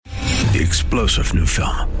The explosive new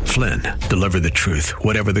film, Flynn, deliver the truth,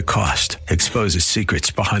 whatever the cost. Exposes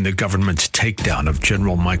secrets behind the government's takedown of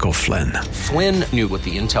General Michael Flynn. Flynn knew what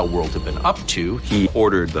the intel world had been up to. He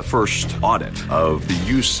ordered the first audit of the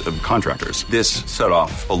use of contractors. This set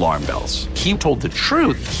off alarm bells. He told the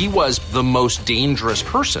truth. He was the most dangerous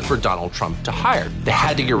person for Donald Trump to hire. They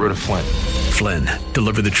had to get rid of Flynn. Flynn,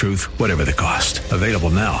 deliver the truth, whatever the cost. Available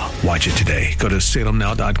now. Watch it today. Go to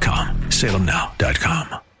salemnow.com.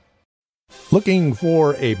 salemnow.com. Looking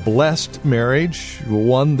for a blessed marriage,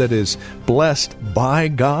 one that is blessed by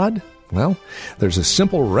God? Well, there's a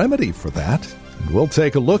simple remedy for that, and we'll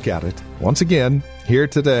take a look at it once again here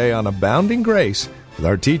today on Abounding Grace with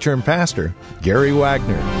our teacher and pastor, Gary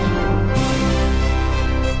Wagner.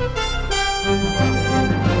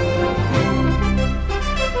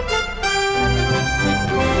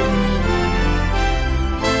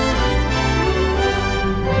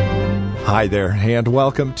 Hi there, and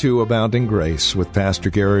welcome to Abounding Grace with Pastor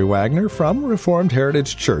Gary Wagner from Reformed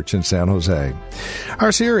Heritage Church in San Jose.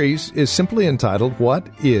 Our series is simply entitled, What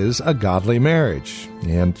is a Godly Marriage?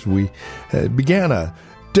 And we began a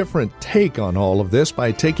different take on all of this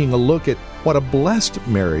by taking a look at what a blessed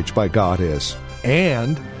marriage by God is,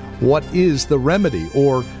 and what is the remedy,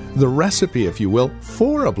 or the recipe, if you will,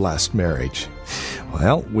 for a blessed marriage.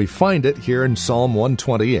 Well, we find it here in Psalm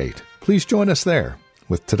 128. Please join us there.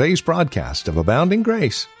 With today's broadcast of Abounding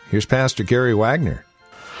Grace, here's Pastor Gary Wagner.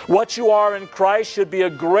 What you are in Christ should be a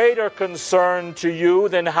greater concern to you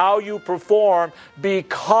than how you perform,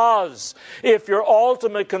 because if your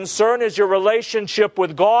ultimate concern is your relationship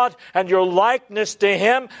with God and your likeness to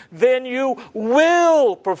Him, then you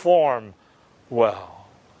will perform well.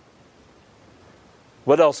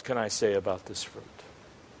 What else can I say about this fruit?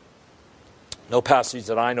 No passage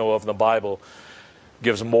that I know of in the Bible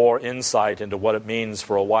gives more insight into what it means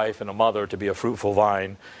for a wife and a mother to be a fruitful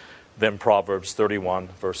vine than Proverbs 31,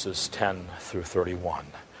 verses 10 through 31.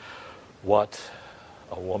 What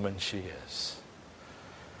a woman she is.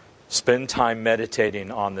 Spend time meditating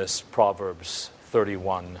on this Proverbs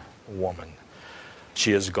 31 woman.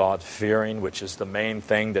 She is God-fearing, which is the main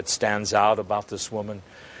thing that stands out about this woman.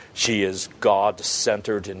 She is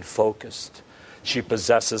God-centered and focused. She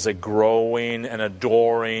possesses a growing and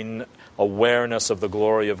adoring awareness of the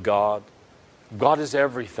glory of God. God is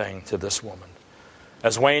everything to this woman.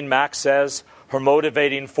 As Wayne Mack says, her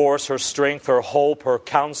motivating force, her strength, her hope, her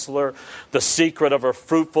counselor, the secret of her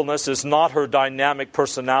fruitfulness is not her dynamic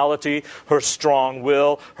personality, her strong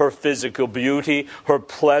will, her physical beauty, her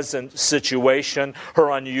pleasant situation,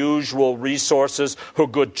 her unusual resources, her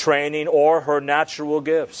good training, or her natural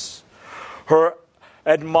gifts. Her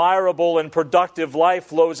admirable and productive life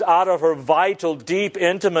flows out of her vital, deep,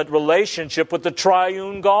 intimate relationship with the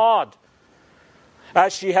triune God.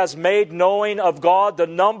 As she has made knowing of God the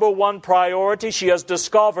number one priority, she has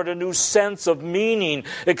discovered a new sense of meaning,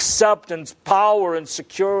 acceptance, power, and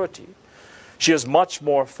security. She is much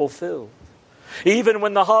more fulfilled. Even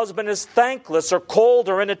when the husband is thankless or cold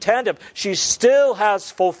or inattentive, she still has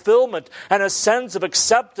fulfillment and a sense of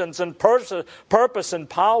acceptance and purpose and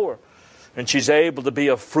power. And she's able to be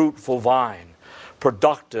a fruitful vine,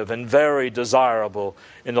 productive and very desirable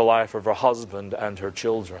in the life of her husband and her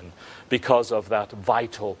children because of that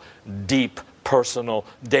vital, deep, personal,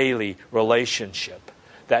 daily relationship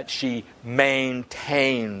that she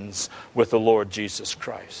maintains with the Lord Jesus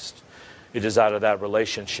Christ. It is out of that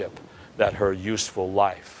relationship that her useful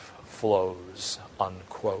life flows,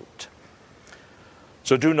 unquote.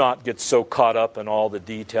 So do not get so caught up in all the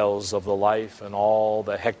details of the life and all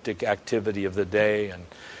the hectic activity of the day and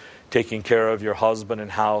taking care of your husband and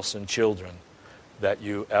house and children that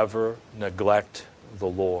you ever neglect the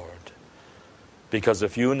Lord. Because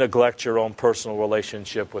if you neglect your own personal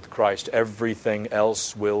relationship with Christ, everything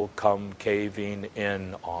else will come caving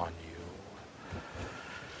in on you.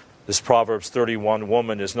 This Proverbs 31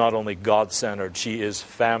 woman is not only God-centered, she is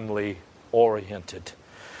family-oriented.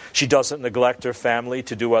 She doesn't neglect her family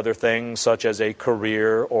to do other things such as a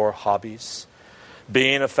career or hobbies.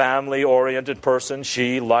 Being a family-oriented person,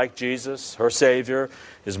 she, like Jesus, her Savior,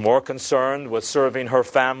 is more concerned with serving her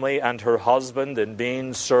family and her husband than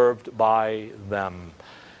being served by them.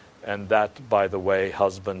 And that, by the way,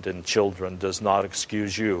 husband and children, does not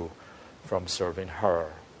excuse you from serving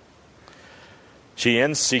her.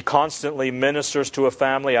 She constantly ministers to a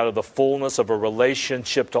family out of the fullness of a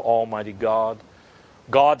relationship to Almighty God.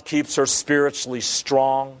 God keeps her spiritually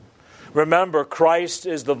strong. Remember, Christ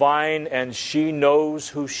is the vine, and she knows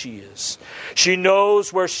who she is. She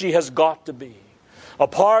knows where she has got to be.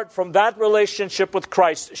 Apart from that relationship with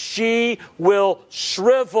Christ, she will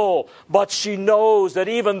shrivel. But she knows that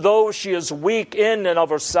even though she is weak in and of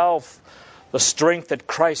herself, the strength that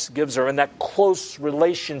Christ gives her in that close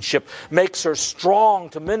relationship makes her strong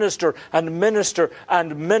to minister and minister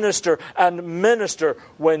and minister and minister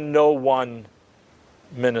when no one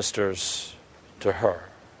ministers to her.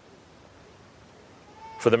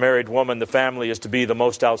 For the married woman, the family is to be the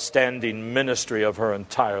most outstanding ministry of her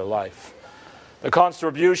entire life. The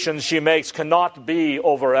contributions she makes cannot be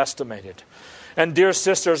overestimated. And dear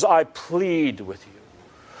sisters, I plead with you,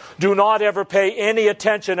 do not ever pay any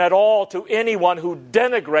attention at all to anyone who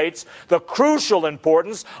denigrates the crucial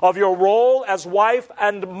importance of your role as wife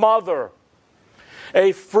and mother.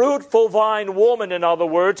 A fruitful vine woman, in other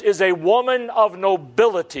words, is a woman of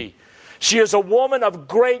nobility. She is a woman of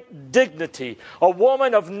great dignity, a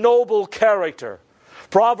woman of noble character.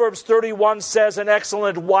 Proverbs 31 says, an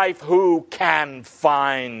excellent wife who can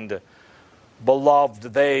find? Beloved,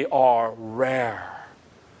 they are rare,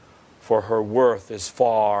 for her worth is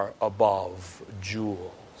far above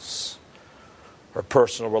jewels. Her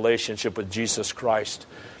personal relationship with Jesus Christ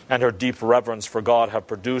and her deep reverence for God have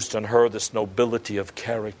produced in her this nobility of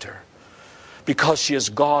character. Because she is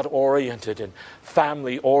God-oriented and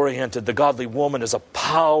family-oriented, the godly woman is a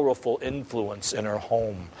powerful influence in her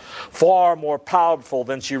home, far more powerful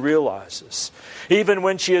than she realizes. Even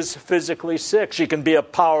when she is physically sick, she can be a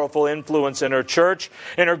powerful influence in her church,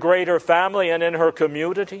 in her greater family, and in her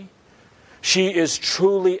community. She is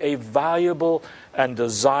truly a valuable and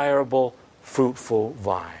desirable, fruitful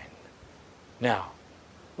vine. Now,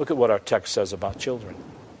 look at what our text says about children.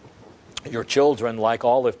 Your children like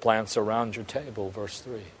olive plants around your table, verse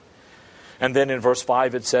 3. And then in verse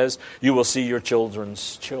 5 it says, you will see your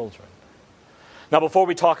children's children. Now before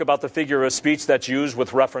we talk about the figure of speech that's used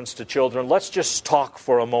with reference to children, let's just talk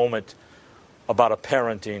for a moment about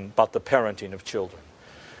the parenting of children.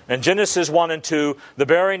 In Genesis 1 and 2, the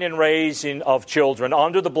bearing and raising of children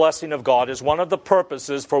under the blessing of God is one of the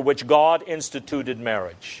purposes for which God instituted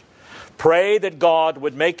marriage. Pray that God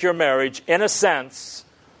would make your marriage, in a sense,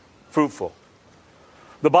 fruitful.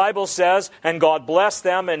 The Bible says, and God blessed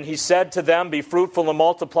them, and He said to them, be fruitful and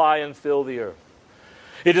multiply and fill the earth.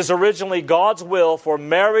 It is originally God's will for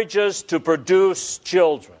marriages to produce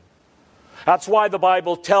children. That's why the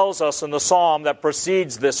Bible tells us in the psalm that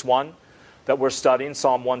precedes this one that we're studying,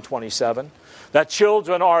 Psalm 127, that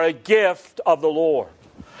children are a gift of the Lord.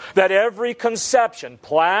 That every conception,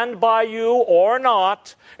 planned by you or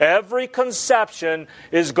not, every conception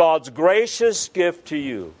is God's gracious gift to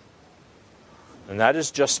you. And that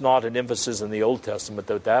is just not an emphasis in the Old Testament,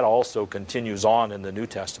 that also continues on in the New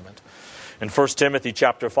Testament. In 1 Timothy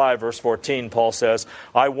chapter 5, verse 14, Paul says,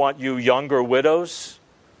 I want you younger widows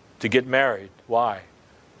to get married. Why?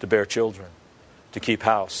 To bear children, to keep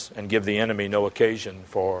house, and give the enemy no occasion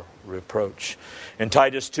for reproach. In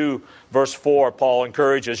Titus 2, verse 4, Paul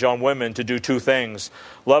encourages young women to do two things.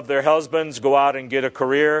 Love their husbands, go out and get a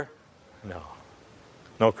career.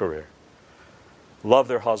 No career. Love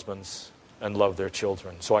their husbands and love their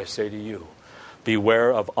children. So I say to you,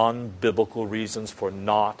 beware of unbiblical reasons for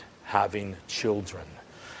not having children.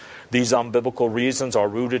 These unbiblical reasons are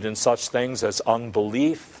rooted in such things as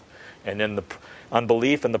unbelief, and in the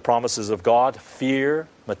unbelief in the promises of God, fear,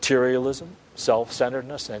 materialism,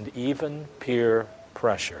 self-centeredness, and even peer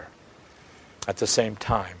pressure. At the same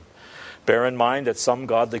time, bear in mind that some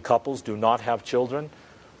godly couples do not have children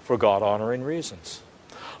for God-honoring reasons.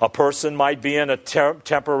 A person might be in a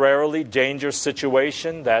temporarily dangerous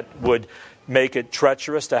situation that would make it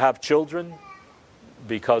treacherous to have children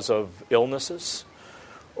because of illnesses,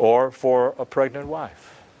 or for a pregnant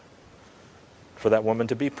wife, for that woman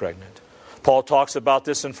to be pregnant. Paul talks about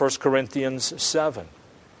this in 1 Corinthians 7.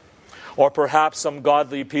 Or perhaps some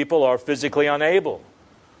godly people are physically unable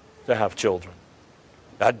to have children.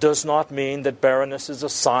 That does not mean that barrenness is a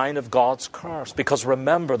sign of God's curse. Because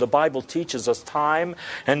remember, the Bible teaches us time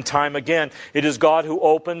and time again, it is God who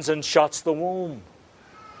opens and shuts the womb.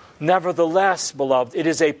 Nevertheless, beloved, it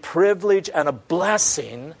is a privilege and a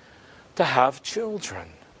blessing to have children.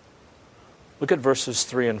 Look at verses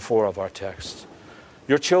 3 and 4 of our text.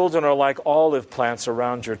 Your children are like olive plants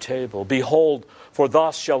around your table. Behold, for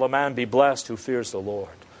thus shall a man be blessed who fears the Lord.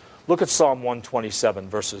 Look at Psalm 127,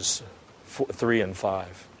 verses 3 and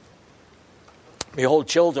 5. Behold,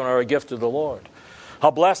 children are a gift of the Lord.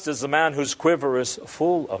 How blessed is the man whose quiver is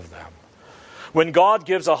full of them. When God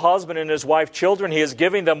gives a husband and his wife children, He is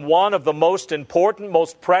giving them one of the most important,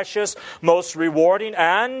 most precious, most rewarding,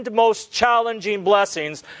 and most challenging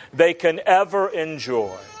blessings they can ever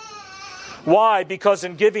enjoy. Why? Because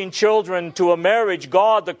in giving children to a marriage,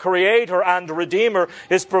 God, the Creator and Redeemer,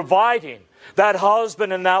 is providing that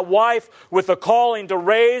husband and that wife with the calling to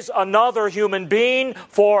raise another human being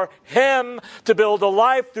for Him, to build a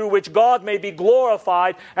life through which God may be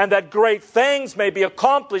glorified and that great things may be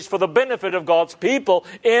accomplished for the benefit of God's people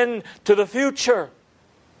into the future.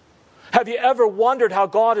 Have you ever wondered how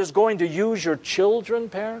God is going to use your children,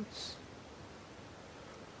 parents?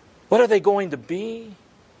 What are they going to be?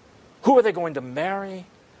 Who are they going to marry?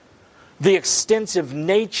 The extensive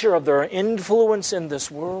nature of their influence in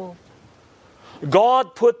this world.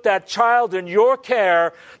 God put that child in your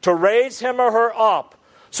care to raise him or her up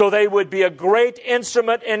so they would be a great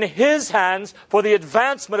instrument in His hands for the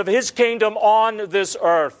advancement of His kingdom on this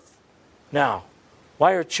earth. Now,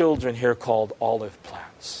 why are children here called olive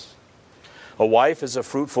plants? A wife is a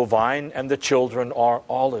fruitful vine and the children are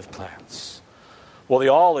olive plants. Well, the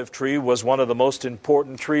olive tree was one of the most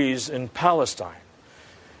important trees in Palestine.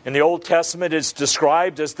 In the Old Testament, it's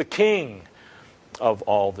described as the king of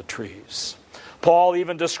all the trees. Paul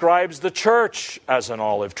even describes the church as an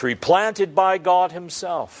olive tree planted by God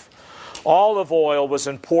Himself. Olive oil was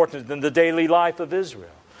important in the daily life of Israel.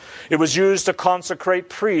 It was used to consecrate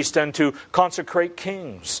priests and to consecrate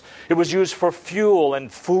kings. It was used for fuel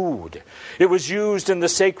and food. It was used in the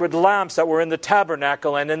sacred lamps that were in the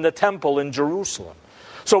tabernacle and in the temple in Jerusalem.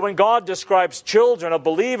 So when God describes children of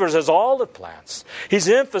believers as olive plants, He's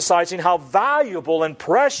emphasizing how valuable and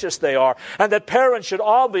precious they are, and that parents should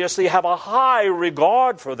obviously have a high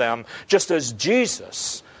regard for them, just as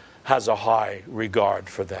Jesus has a high regard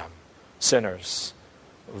for them, sinners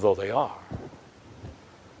though they are.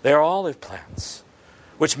 They are olive plants,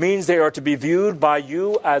 which means they are to be viewed by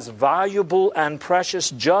you as valuable and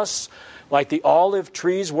precious, just like the olive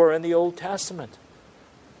trees were in the Old Testament.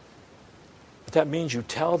 But that means you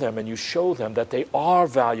tell them and you show them that they are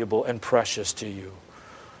valuable and precious to you.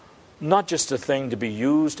 Not just a thing to be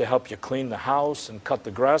used to help you clean the house and cut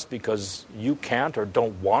the grass because you can't or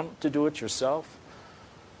don't want to do it yourself.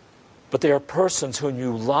 But they are persons whom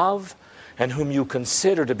you love and whom you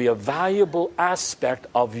consider to be a valuable aspect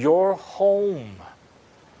of your home.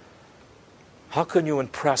 How can you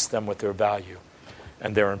impress them with their value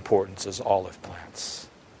and their importance as olive plants?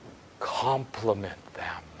 Compliment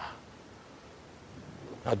them.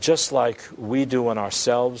 Now, just like we do in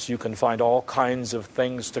ourselves, you can find all kinds of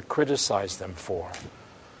things to criticize them for.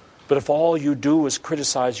 But if all you do is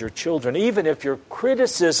criticize your children, even if your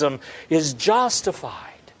criticism is justified,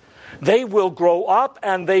 they will grow up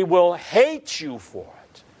and they will hate you for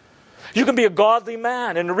it. You can be a godly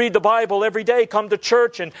man and read the Bible every day, come to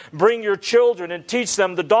church and bring your children and teach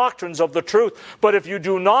them the doctrines of the truth. But if you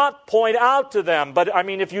do not point out to them,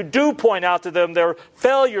 if you do point out to them their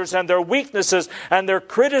failures and their weaknesses and their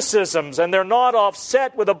criticisms, and they're not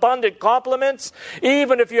offset with abundant compliments,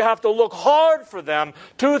 even if you have to look hard for them,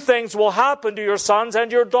 two things will happen to your sons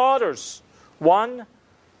and your daughters. One,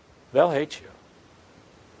 they'll hate you,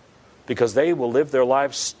 because they will live their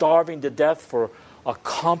lives starving to death for a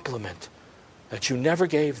compliment that you never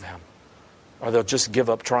gave them. Or they'll just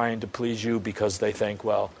give up trying to please you because they think,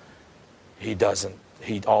 well,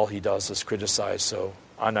 all he does is criticize, so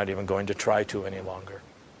I'm not even going to try to any longer.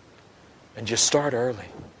 And just start early.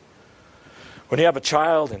 When you have a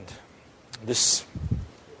child and this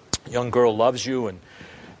young girl loves you and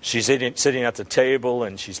she's sitting at the table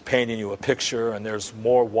and she's painting you a picture and there's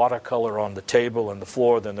more watercolor on the table and the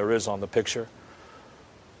floor than there is on the picture,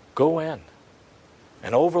 go in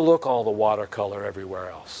and overlook all the watercolor everywhere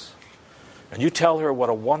else. And you tell her what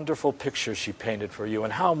a wonderful picture she painted for you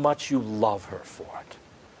and how much you love her for it.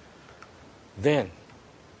 Then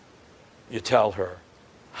you tell her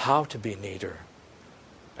how to be neater,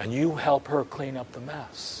 and you help her clean up the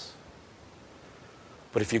mess.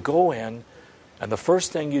 But if you go in and the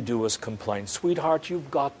first thing you do is complain, sweetheart, you've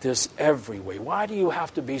got this every way. Why do you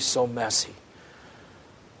have to be so messy?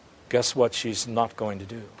 Guess what she's not going to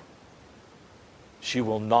do? She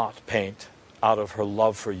will not paint out of her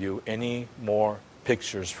love for you any more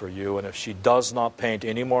pictures for you. And if she does not paint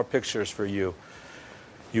any more pictures for you,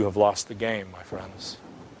 you have lost the game, my friends.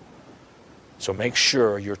 So make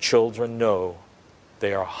sure your children know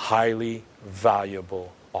they are highly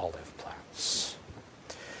valuable olive plants.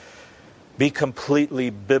 Be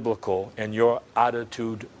completely biblical in your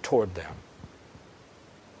attitude toward them.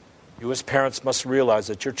 You as parents must realize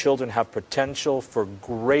that your children have potential for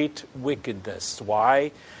great wickedness.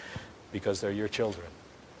 Why? Because they're your children.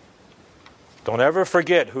 Don't ever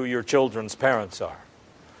forget who your children's parents are.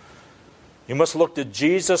 You must look to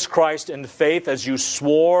Jesus Christ in faith as you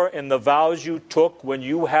swore in the vows you took when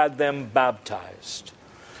you had them baptized.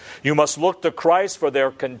 You must look to Christ for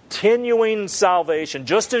their continuing salvation,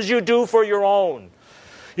 just as you do for your own.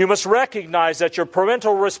 You must recognize that your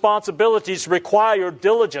parental responsibilities require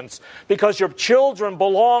diligence because your children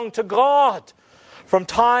belong to God. From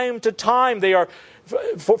time to time,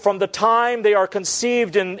 from the time they are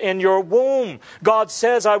conceived in your womb, God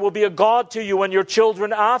says, I will be a God to you and your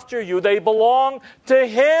children after you. They belong to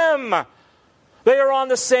Him. They are on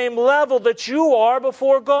the same level that you are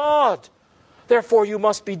before God. Therefore, you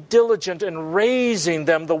must be diligent in raising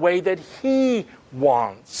them the way that He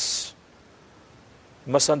wants.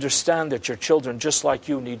 You must understand that your children, just like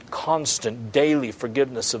you, need constant, daily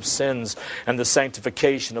forgiveness of sins and the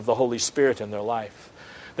sanctification of the Holy Spirit in their life.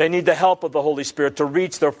 They need the help of the Holy Spirit to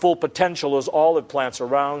reach their full potential as olive plants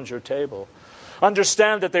around your table.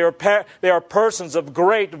 Understand that they are persons of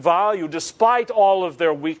great value despite all of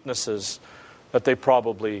their weaknesses that they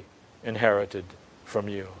probably inherited from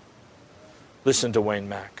you. Listen to Wayne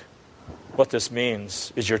Mack. What this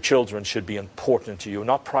means is your children should be important to you,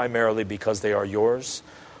 not primarily because they are yours,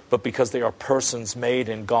 but because they are persons made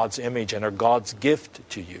in God's image and are God's gift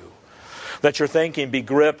to you. Let your thinking be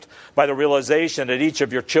gripped by the realization that each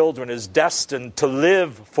of your children is destined to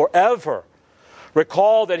live forever.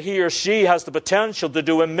 Recall that he or she has the potential to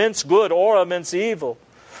do immense good or immense evil.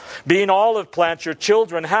 Being olive plants, your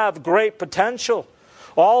children have great potential.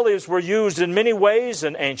 Olives were used in many ways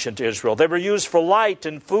in ancient Israel. They were used for light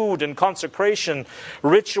and food and consecration,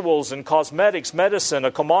 rituals and cosmetics, medicine,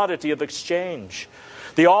 a commodity of exchange.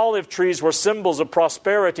 The olive trees were symbols of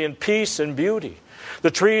prosperity and peace and beauty.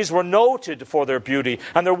 The trees were noted for their beauty,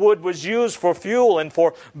 and their wood was used for fuel and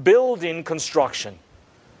for building construction.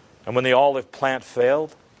 And when the olive crop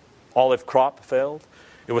failed,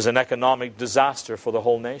 it was an economic disaster for the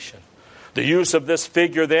whole nation. The use of this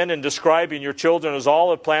figure then in describing your children as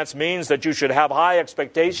olive plants means that you should have high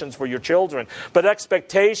expectations for your children, but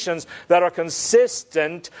expectations that are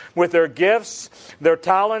consistent with their gifts, their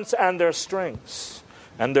talents, and their strengths,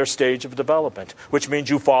 and their stage of development, which means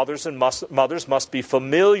you fathers and mothers must be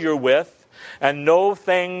familiar with and know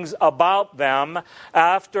things about them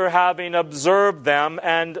after having observed them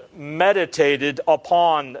and meditated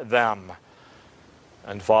upon them.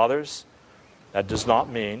 And fathers, that does not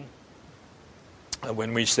mean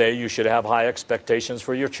when we say you should have high expectations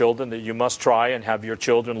for your children, that you must try and have your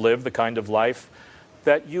children live the kind of life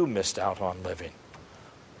that you missed out on living.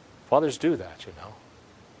 Fathers do that, you know.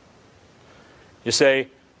 You say,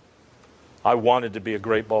 I wanted to be a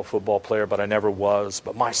great football player, but I never was.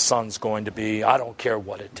 But my son's going to be. I don't care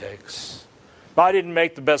what it takes. I didn't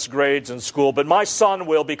make the best grades in school, but my son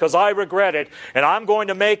will because I regret it, and I'm going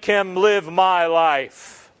to make him live my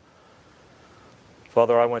life.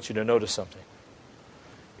 Father, I want you to notice something.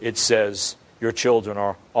 It says your children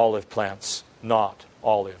are olive plants, not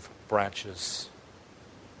olive branches.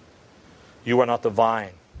 You are not the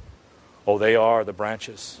vine. Oh, they are the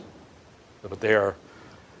branches. But they are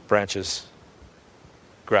branches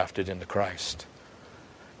grafted into Christ.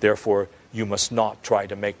 Therefore, you must not try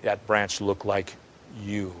to make that branch look like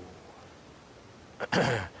you.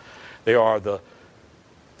 They are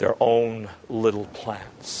their own little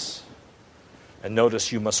plants. And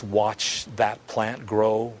notice you must watch that plant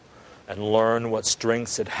grow and learn what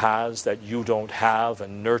strengths it has that you don't have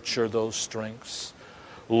and nurture those strengths.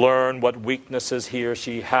 Learn what weaknesses he or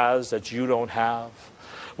she has that you don't have.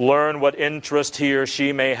 Learn what interest he or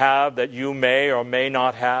she may have that you may or may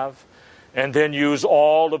not have. And then use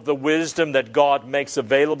all of the wisdom that God makes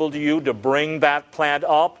available to you to bring that plant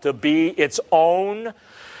up, to be its own,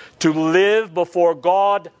 to live before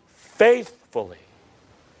God faithfully.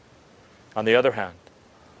 On the other hand,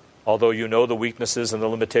 although you know the weaknesses and the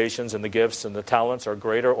limitations and the gifts and the talents are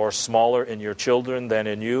greater or smaller in your children than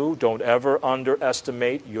in you, don't ever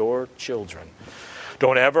underestimate your children.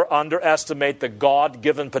 Don't ever underestimate the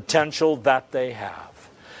God-given potential that they have.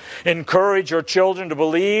 Encourage your children to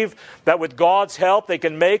believe that with God's help they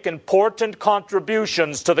can make important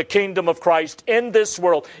contributions to the kingdom of Christ in this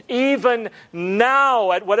world, even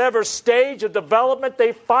now at whatever stage of development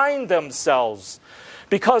they find themselves.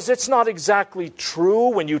 Because it's not exactly true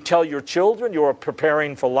when you tell your children you are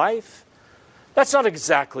preparing for life. That's not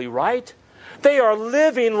exactly right. They are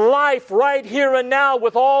living life right here and now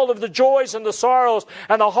with all of the joys and the sorrows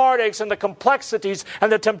and the heartaches and the complexities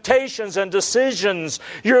and the temptations and decisions.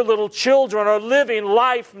 Your little children are living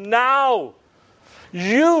life now.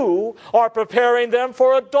 You are preparing them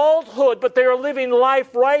for adulthood, but they are living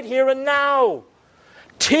life right here and now.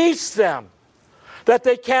 Teach them that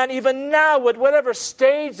they can even now, at whatever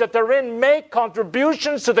stage that they're in, make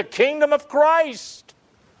contributions to the kingdom of Christ.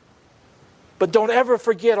 But don't ever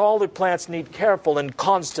forget olive plants need careful and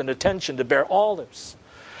constant attention to bear olives.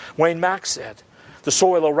 Wayne Mack said, the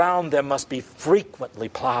soil around them must be frequently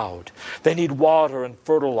plowed. They need water and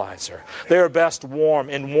fertilizer. They are best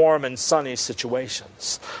in warm and sunny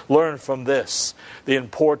situations. Learn from this the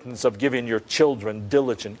importance of giving your children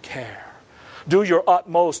diligent care. Do your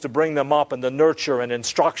utmost to bring them up in the nurture and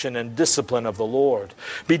instruction and discipline of the Lord.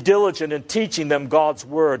 Be diligent in teaching them God's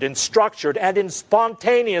Word in structured and in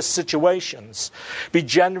spontaneous situations. Be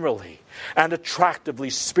generally and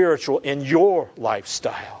attractively spiritual in your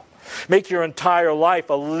lifestyle. Make your entire life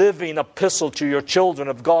a living epistle to your children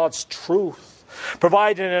of God's truth.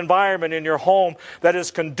 Provide an environment in your home that is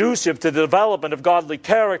conducive to the development of godly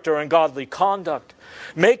character and godly conduct.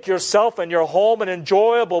 Make yourself and your home an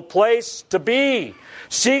enjoyable place to be.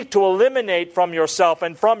 Seek to eliminate from yourself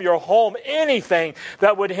and from your home anything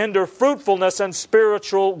that would hinder fruitfulness and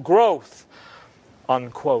spiritual growth.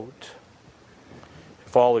 Unquote.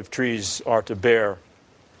 If olive trees are to bear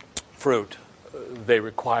fruit, they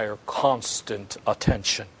require constant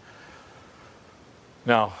attention.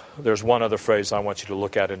 Now, there's one other phrase I want you to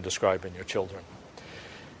look at in describing your children.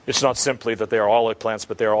 It's not simply that they are olive plants,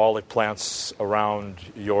 but they are olive plants around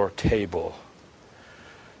your table.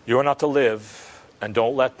 You are not to live, and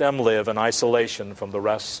don't let them live in isolation from the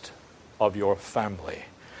rest of your family.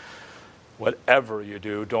 Whatever you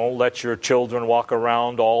do, don't let your children walk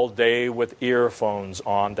around all day with earphones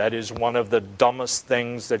on. That is one of the dumbest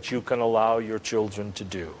things that you can allow your children to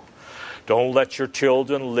do. Don't let your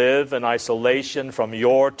children live in isolation from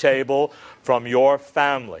your table, from your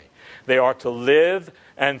family. They are to live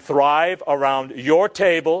and thrive around your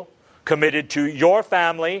table, committed to your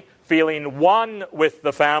family, feeling one with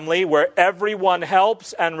the family, where everyone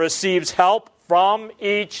helps and receives help from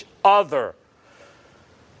each other.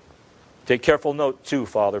 Take careful note, too,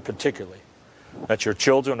 Father, particularly, that your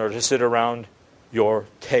children are to sit around your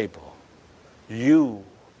table. You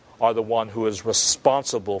are the one who is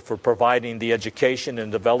responsible for providing the education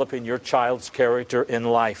and developing your child's character in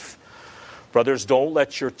life. Brothers, don't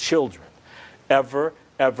let your children ever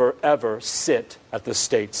sit at the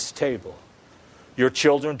state's table. Your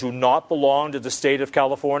children do not belong to the state of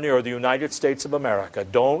California or the United States of America.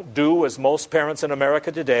 Don't do as most parents in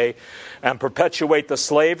America today and perpetuate the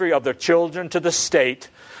slavery of their children to the state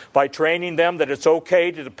by training them that it's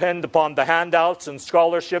okay to depend upon the handouts and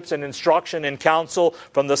scholarships and instruction and counsel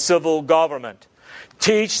from the civil government.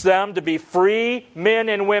 Teach them to be free men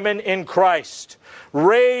and women in Christ.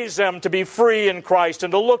 Raise them to be free in Christ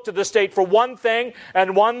and to look to the state for one thing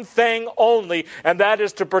and one thing only, and that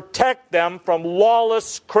is to protect them from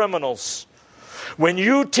lawless criminals. When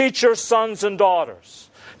you teach your sons and daughters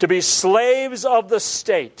to be slaves of the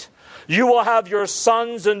state, you will have your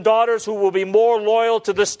sons and daughters who will be more loyal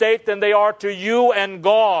to the state than they are to you and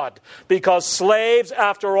God, because slaves,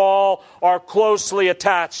 after all, are closely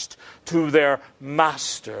attached to their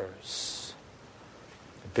masters.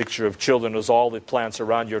 Picture of children as olive plants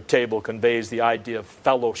around your table conveys the idea of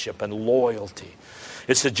fellowship and loyalty.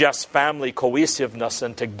 It suggests family cohesiveness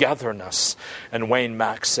and togetherness. And Wayne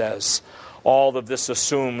Mack says, all of this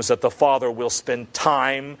assumes that the father will spend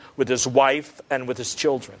time with his wife and with his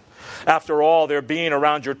children. After all, their being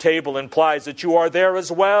around your table implies that you are there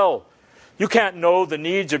as well. You can't know the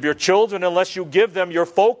needs of your children unless you give them your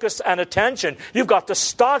focus and attention. You've got to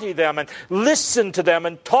study them and listen to them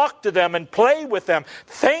and talk to them and play with them.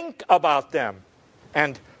 Think about them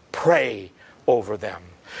and pray over them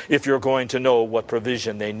if you're going to know what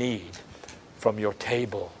provision they need from your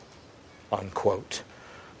table. Unquote.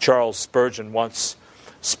 Charles Spurgeon once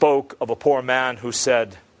spoke of a poor man who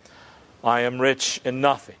said, I am rich in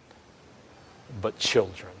nothing but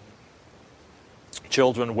children.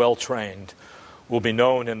 Children well trained will be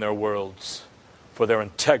known in their worlds for their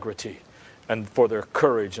integrity and for their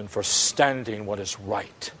courage and for standing what is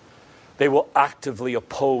right. They will actively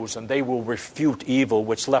oppose and they will refute evil,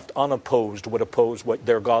 which left unopposed would oppose what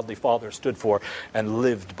their godly father stood for and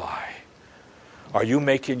lived by. Are you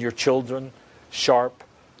making your children sharp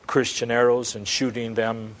Christian arrows and shooting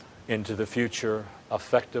them into the future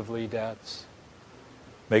effectively, dads?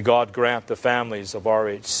 May God grant the families of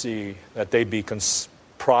RHC that they be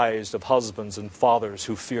comprised of husbands and fathers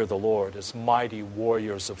who fear the Lord as mighty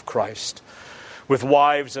warriors of Christ, with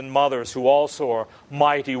wives and mothers who also are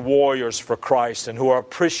mighty warriors for Christ and who are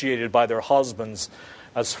appreciated by their husbands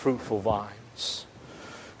as fruitful vines,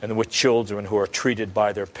 and with children who are treated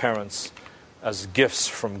by their parents as gifts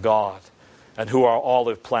from God and who are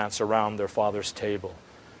olive plants around their father's table,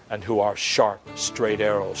 and who are sharp, straight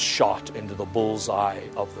arrows shot into the bullseye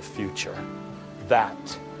of the future.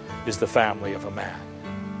 That is the family of a man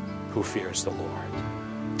who fears the Lord.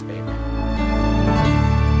 Amen.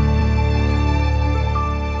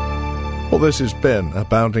 Well, This has been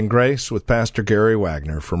Abounding Grace with Pastor Gary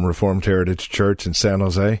Wagner from Reformed Heritage Church in San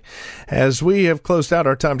Jose. As we have closed out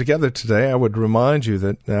our time together today, I would remind you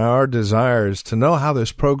that our desire is to know how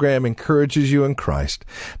this program encourages you in Christ.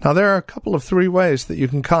 Now, there are a couple of 3 ways that you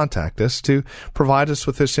can contact us to provide us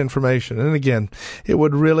with this information. And again, it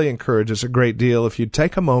would really encourage us a great deal if you'd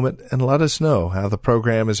take a moment and let us know how the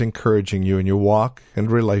program is encouraging you in your walk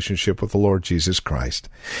and relationsh't with the Lord Jesus Christ.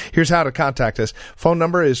 Here's how to contact us. Phone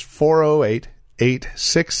number is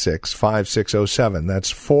 408-866-5607.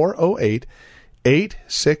 That's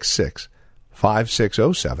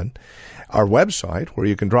 408-866-5607. Our website, where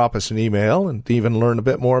you can drop us an email and even learn a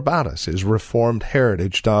bit more about us, is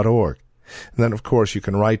reformedheritage.org. And then, of course, you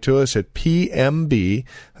can write to us at PMB,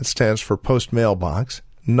 that stands for Post Mailbox,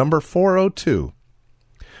 number 402,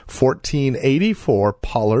 1484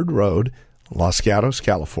 Pollard Road, Los Gatos,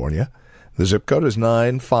 California. The zip code is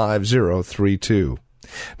 95032.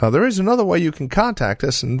 Now, there is another way you can contact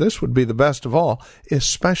us, and this would be the best of all,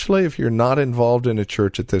 especially if you're not involved in a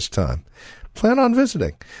church at this time. Plan on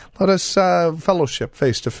visiting. Let us fellowship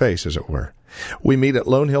face-to-face, as it were. We meet at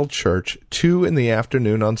Lone Hill Church, 2 in the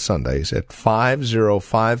afternoon on Sundays at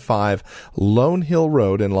 5055 Lone Hill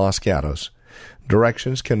Road in Los Gatos.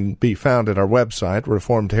 Directions can be found at our website,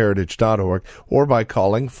 reformedheritage.org, or by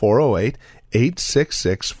calling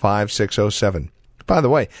 408-866-5607. By the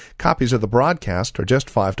way, copies of the broadcast are just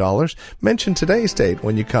 $5. Mention today's date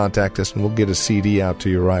when you contact us, and we'll get a CD out to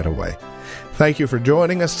you right away. Thank you for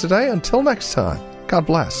joining us today. Until next time, God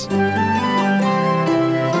bless.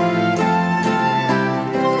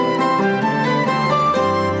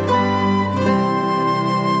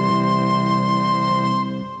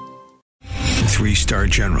 3-star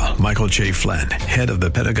General Michael J. Flynn, head of the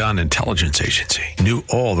Pentagon Intelligence Agency, knew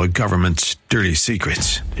all the government's dirty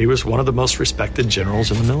secrets. He was one of the most respected generals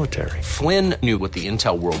in the military. Flynn knew what the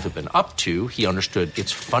intel world had been up to. He understood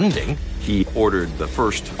its funding. He ordered the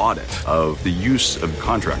first audit of the use of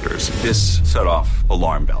contractors. This set off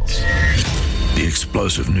alarm bells. The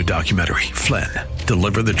explosive new documentary, Flynn,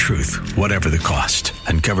 Deliver the Truth, Whatever the Cost,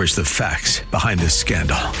 uncovers the facts behind this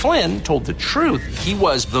scandal. Flynn told the truth. He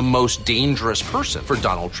was the most dangerous person for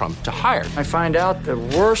Donald Trump to hire. I find out the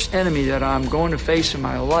worst enemy that I'm going to face in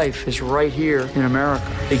my life is right here in America.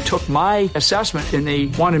 They took my assessment and they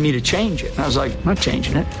wanted me to change it. And I was like, I'm not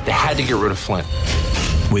changing it. They had to get rid of Flynn.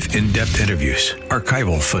 With in-depth interviews,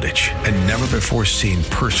 archival footage, and never-before-seen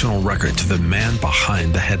personal records of the man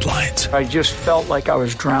behind the headlines. I just felt like I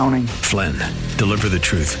was drowning. Flynn, Deliver the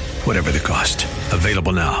Truth, Whatever the Cost.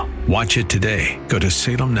 Available now. Watch it today. Go to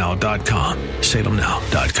salemnow.com.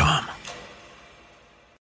 salemnow.com.